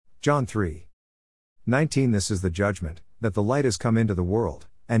John 3:19 This is the judgment, that the light has come into the world,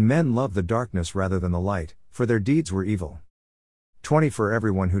 and men love the darkness rather than the light, for their deeds were evil. 20 For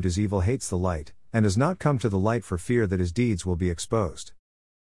everyone who does evil hates the light, and does not come to the light for fear that his deeds will be exposed.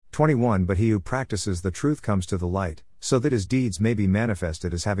 21 But he who practices the truth comes to the light, so that his deeds may be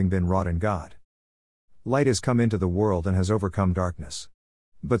manifested as having been wrought in God. Light has come into the world and has overcome darkness.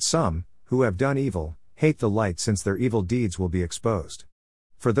 But some, who have done evil, hate the light since their evil deeds will be exposed.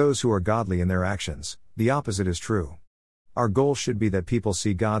 For those who are godly in their actions, the opposite is true. Our goal should be that people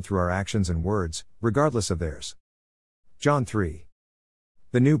see God through our actions and words, regardless of theirs. John 3.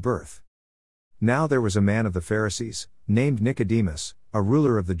 The new birth. Now there was a man of the Pharisees, named Nicodemus, a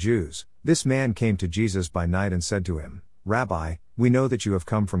ruler of the Jews. This man came to Jesus by night and said to him, Rabbi, we know that you have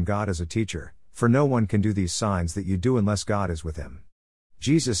come from God as a teacher, for no one can do these signs that you do unless God is with him.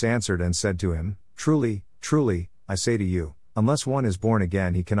 Jesus answered and said to him, Truly, truly, I say to you, unless one is born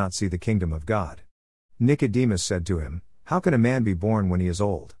again he cannot see the kingdom of God. Nicodemus said to him, How can a man be born when he is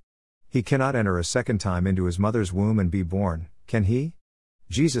old? He cannot enter a second time into his mother's womb and be born, can he?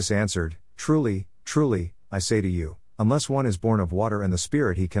 Jesus answered, Truly, truly, I say to you, unless one is born of water and the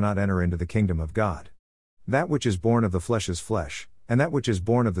Spirit he cannot enter into the kingdom of God. That which is born of the flesh is flesh, and that which is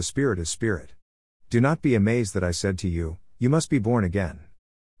born of the Spirit is spirit. Do not be amazed that I said to you, You must be born again.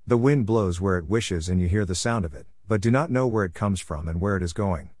 The wind blows where it wishes and you hear the sound of it, but do not know where it comes from and where it is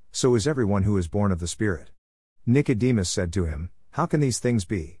going, so is everyone who is born of the Spirit. Nicodemus said to him, How can these things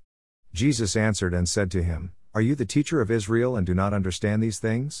be? Jesus answered and said to him, Are you the teacher of Israel and do not understand these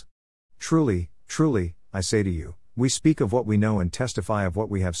things? Truly, truly, I say to you, we speak of what we know and testify of what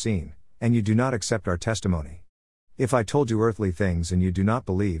we have seen, and you do not accept our testimony. If I told you earthly things and you do not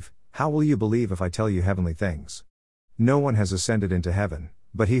believe, how will you believe if I tell you heavenly things? No one has ascended into heaven,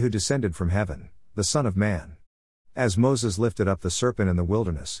 but he who descended from heaven, the Son of Man. As Moses lifted up the serpent in the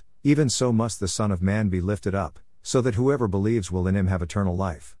wilderness, even so must the Son of Man be lifted up, so that whoever believes will in him have eternal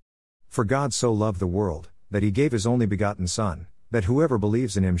life. For God so loved the world, that he gave his only begotten Son, that whoever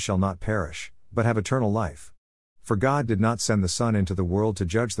believes in him shall not perish, but have eternal life. For God did not send the Son into the world to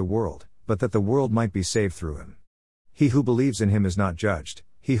judge the world, but that the world might be saved through him. He who believes in him is not judged,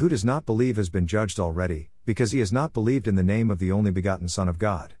 he who does not believe has been judged already, because he has not believed in the name of the only begotten Son of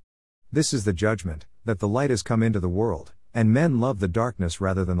God. This is the judgment, that the light has come into the world, and men love the darkness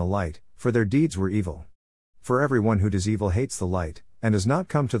rather than the light, for their deeds were evil. For everyone who does evil hates the light, and does not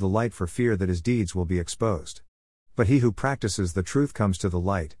come to the light for fear that his deeds will be exposed. But he who practices the truth comes to the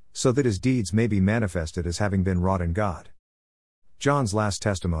light, so that his deeds may be manifested as having been wrought in God. John's last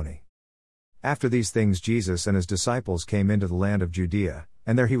testimony. After these things Jesus and his disciples came into the land of Judea,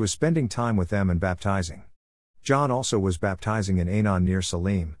 and there he was spending time with them and baptizing. John also was baptizing in Aenon near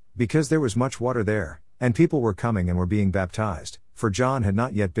Salim, because there was much water there, and people were coming and were being baptized, for John had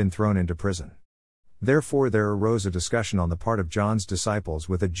not yet been thrown into prison. Therefore there arose a discussion on the part of John's disciples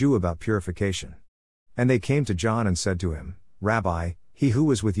with a Jew about purification. And they came to John and said to him, Rabbi, he who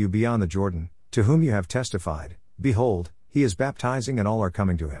was with you beyond the Jordan, to whom you have testified, behold, he is baptizing and all are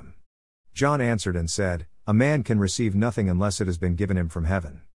coming to him. John answered and said, A man can receive nothing unless it has been given him from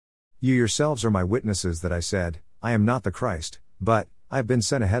heaven. You yourselves are my witnesses that I said, I am not the Christ, but I have been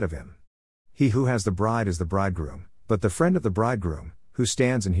sent ahead of him. He who has the bride is the bridegroom, but the friend of the bridegroom, who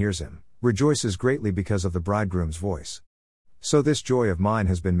stands and hears him, rejoices greatly because of the bridegroom's voice. So this joy of mine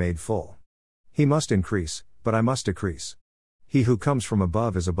has been made full. He must increase, but I must decrease. He who comes from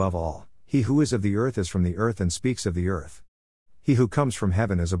above is above all, he who is of the earth is from the earth and speaks of the earth. He who comes from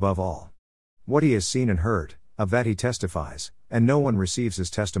heaven is above all. What he has seen and heard, of that he testifies, and no one receives his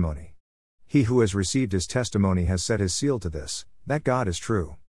testimony. He who has received his testimony has set his seal to this, that God is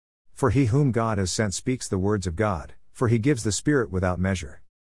true. For he whom God has sent speaks the words of God, for he gives the Spirit without measure.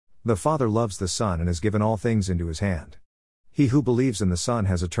 The Father loves the Son and has given all things into his hand. He who believes in the Son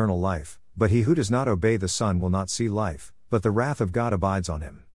has eternal life, but he who does not obey the Son will not see life, but the wrath of God abides on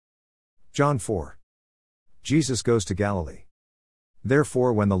him. John 4. Jesus goes to Galilee.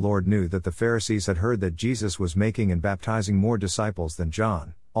 Therefore when the Lord knew that the Pharisees had heard that Jesus was making and baptizing more disciples than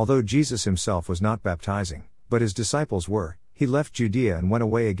John, although Jesus himself was not baptizing, but his disciples were, he left Judea and went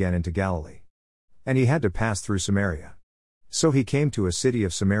away again into Galilee. And he had to pass through Samaria. So he came to a city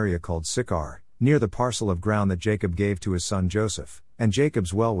of Samaria called Sychar, near the parcel of ground that Jacob gave to his son Joseph, and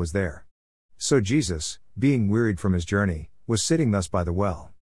Jacob's well was there. So Jesus, being wearied from his journey, was sitting thus by the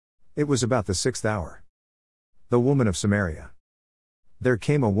well. It was about the 6th hour. The woman of Samaria. There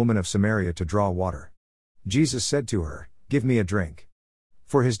came a woman of Samaria to draw water. Jesus said to her, Give me a drink.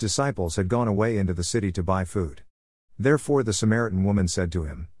 For his disciples had gone away into the city to buy food. Therefore the Samaritan woman said to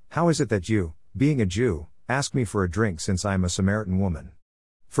him, How is it that you, being a Jew, ask me for a drink since I am a Samaritan woman?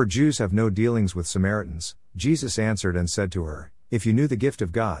 For Jews have no dealings with Samaritans. Jesus answered and said to her, If you knew the gift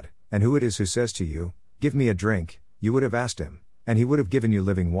of God, and who it is who says to you, Give me a drink, you would have asked him, and he would have given you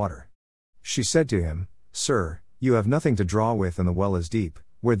living water. She said to him, Sir, you have nothing to draw with and the well is deep,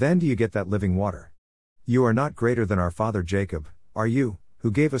 where then do you get that living water? You are not greater than our father Jacob, are you,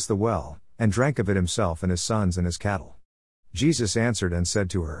 who gave us the well, and drank of it himself and his sons and his cattle? Jesus answered and said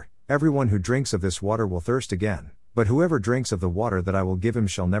to her, Everyone who drinks of this water will thirst again, but whoever drinks of the water that I will give him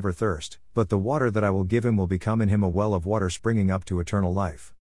shall never thirst, but the water that I will give him will become in him a well of water springing up to eternal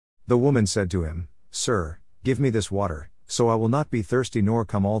life. The woman said to him, Sir, give me this water, so I will not be thirsty nor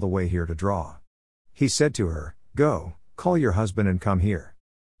come all the way here to draw. He said to her, Go, call your husband and come here.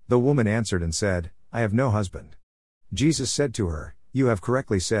 The woman answered and said, I have no husband. Jesus said to her, You have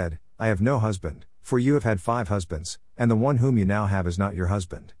correctly said, I have no husband, for you have had 5 husbands, and the one whom you now have is not your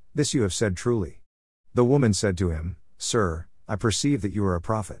husband. This you have said truly. The woman said to him, Sir, I perceive that you are a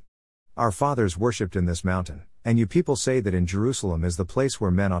prophet. Our fathers worshipped in this mountain, and you people say that in Jerusalem is the place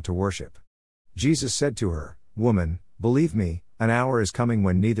where men ought to worship. Jesus said to her, Woman, believe me, an hour is coming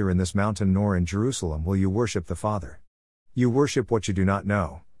when neither in this mountain nor in Jerusalem will you worship the Father. You worship what you do not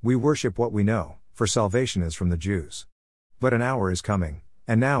know, we worship what we know, for salvation is from the Jews. But an hour is coming,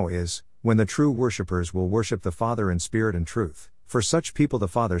 and now is, when the true worshippers will worship the Father in spirit and truth, for such people the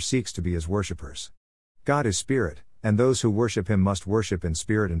Father seeks to be his worshippers. God is spirit, and those who worship him must worship in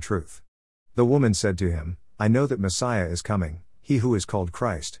spirit and truth. The woman said to him, I know that Messiah is coming, he who is called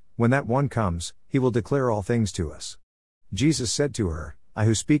Christ. When that one comes, he will declare all things to us. Jesus said to her, I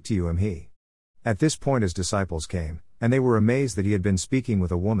who speak to you am he. At this point his disciples came, and they were amazed that he had been speaking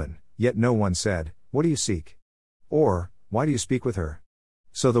with a woman, yet no one said, What do you seek? Or, Why do you speak with her?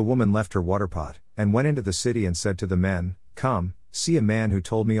 So the woman left her water pot, and went into the city and said to the men, Come, see a man who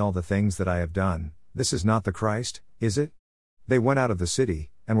told me all the things that I have done. This is not the Christ, is it? They went out of the city,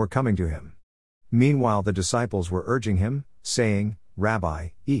 and were coming to him. Meanwhile the disciples were urging him, saying,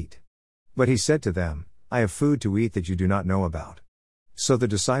 Rabbi, eat. But he said to them, I have food to eat that you do not know about. So the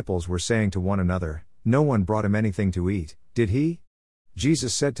disciples were saying to one another, No one brought him anything to eat, did he?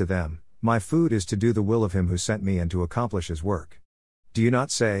 Jesus said to them, My food is to do the will of him who sent me and to accomplish his work. Do you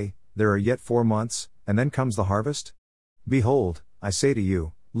not say, There are yet 4 months, and then comes the harvest? Behold, I say to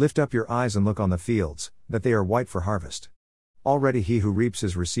you, lift up your eyes and look on the fields, that they are white for harvest. Already he who reaps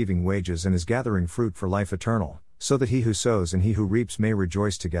is receiving wages and is gathering fruit for life eternal, so that he who sows and he who reaps may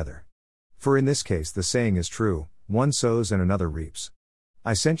rejoice together. For in this case the saying is true, one sows and another reaps.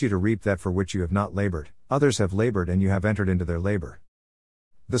 I sent you to reap that for which you have not labored, others have labored and you have entered into their labor.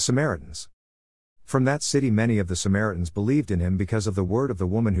 The Samaritans. From that city many of the Samaritans believed in him because of the word of the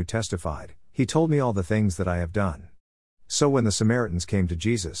woman who testified, He told me all the things that I have done. So when the Samaritans came to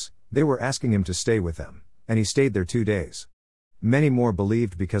Jesus, they were asking him to stay with them, and he stayed there 2 days. Many more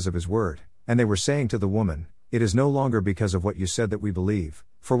believed because of his word, and they were saying to the woman, It is no longer because of what you said that we believe,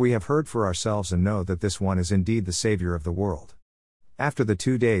 for we have heard for ourselves and know that this one is indeed the Savior of the world. After the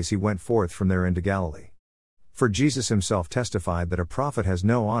 2 days he went forth from there into Galilee. For Jesus himself testified that a prophet has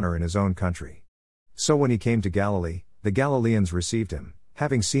no honor in his own country. So when he came to Galilee, the Galileans received him,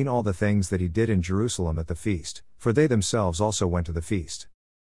 having seen all the things that he did in Jerusalem at the feast, for they themselves also went to the feast.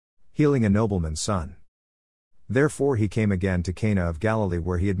 Healing a nobleman's son. Therefore he came again to Cana of Galilee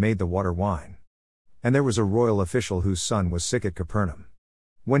where he had made the water wine. And there was a royal official whose son was sick at Capernaum.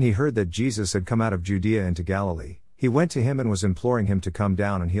 When he heard that Jesus had come out of Judea into Galilee, he went to him and was imploring him to come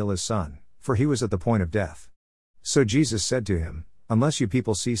down and heal his son, for he was at the point of death. So Jesus said to him, Unless you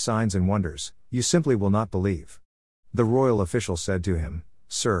people see signs and wonders, you simply will not believe. The royal official said to him,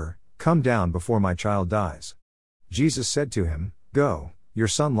 Sir, come down before my child dies. Jesus said to him, Go, your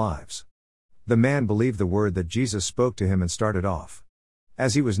son lives. The man believed the word that Jesus spoke to him and started off.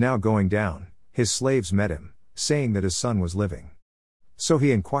 As he was now going down, his slaves met him, saying that his son was living. So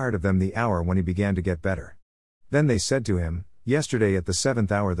he inquired of them the hour when he began to get better. Then they said to him, Yesterday at the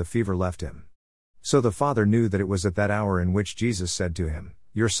 7th hour the fever left him. So the father knew that it was at that hour in which Jesus said to him,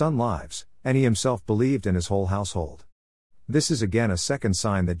 Your son lives, and he himself believed and his whole household. This is again a second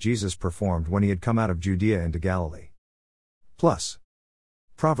sign that Jesus performed when he had come out of Judea into Galilee. Plus.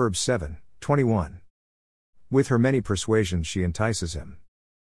 Proverbs 7:21. With her many persuasions she entices him.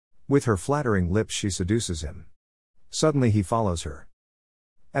 With her flattering lips she seduces him. Suddenly he follows her.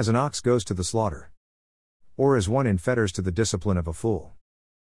 As an ox goes to the slaughter. Or as one in fetters to the discipline of a fool.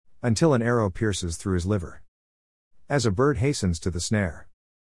 Until an arrow pierces through his liver. As a bird hastens to the snare.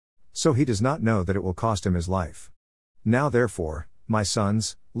 So he does not know that it will cost him his life. Now therefore, my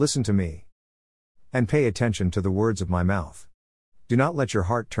sons, listen to me. And pay attention to the words of my mouth. Do not let your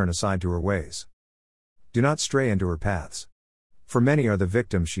heart turn aside to her ways. Do not stray into her paths. For many are the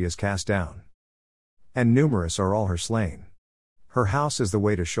victims she has cast down. And numerous are all her slain. Her house is the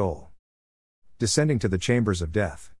way to Sheol, descending to the chambers of death.